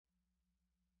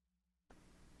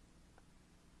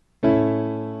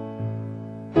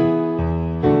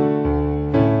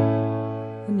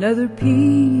Another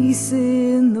piece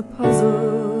in the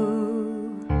puzzle,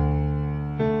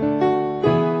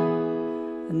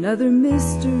 another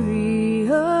mystery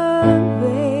unveiled,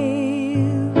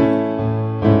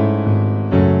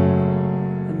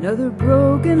 another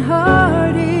broken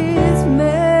heart is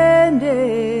mended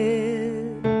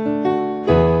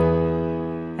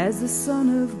as the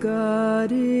Son of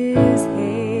God is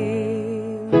hailed.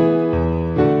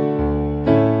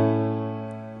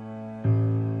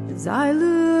 As I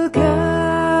look out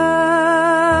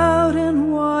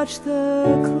and watch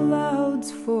the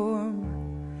clouds form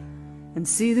and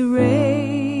see the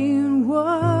rain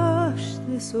wash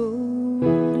this old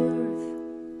earth,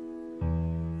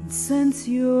 and sense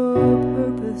your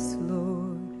purpose,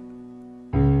 Lord,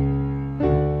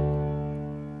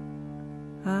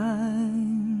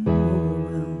 I'm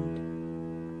overwhelmed.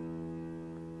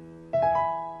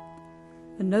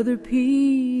 Another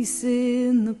piece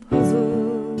in the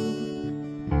puzzle,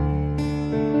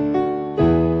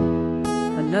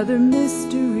 another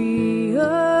mystery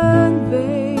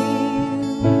unveiled,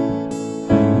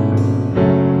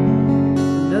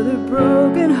 another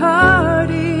broken heart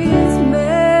is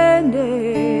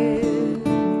mended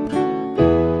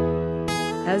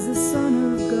as the Son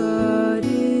of God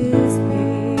is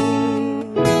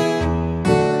hailed.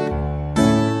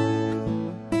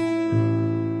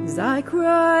 As I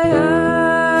cry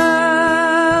out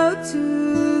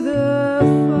to the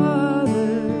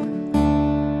Father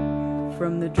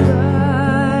from the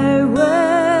dry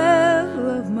well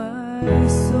of my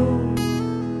soul,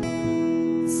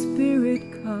 the Spirit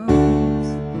comes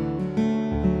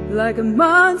like a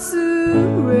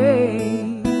monsoon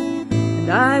rain, and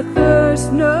I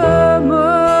thirst no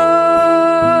more.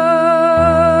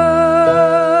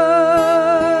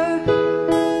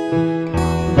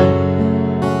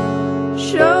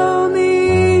 Show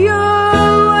me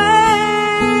your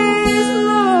ways,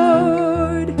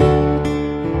 Lord.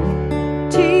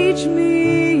 Teach me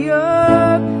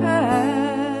your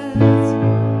paths.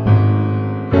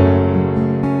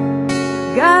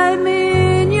 Guide me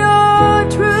in your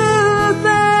truth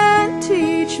and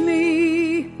teach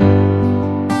me,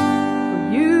 for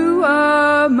you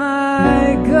are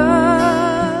my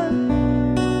God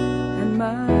and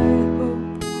my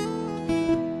hope.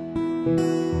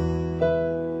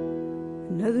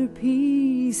 Another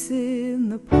piece in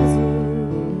the puzzle,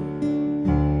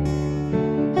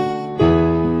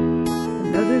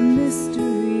 another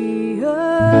mystery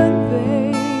unveiled,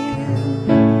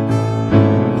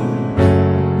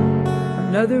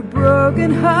 another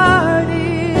broken heart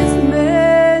is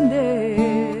mended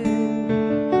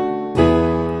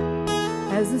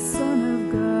as the Son of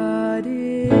God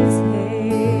is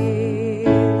hailed.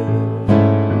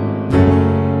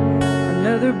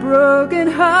 Another broken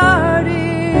heart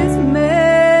is mended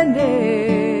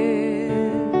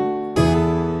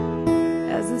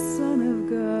as the Son of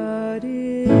God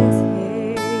is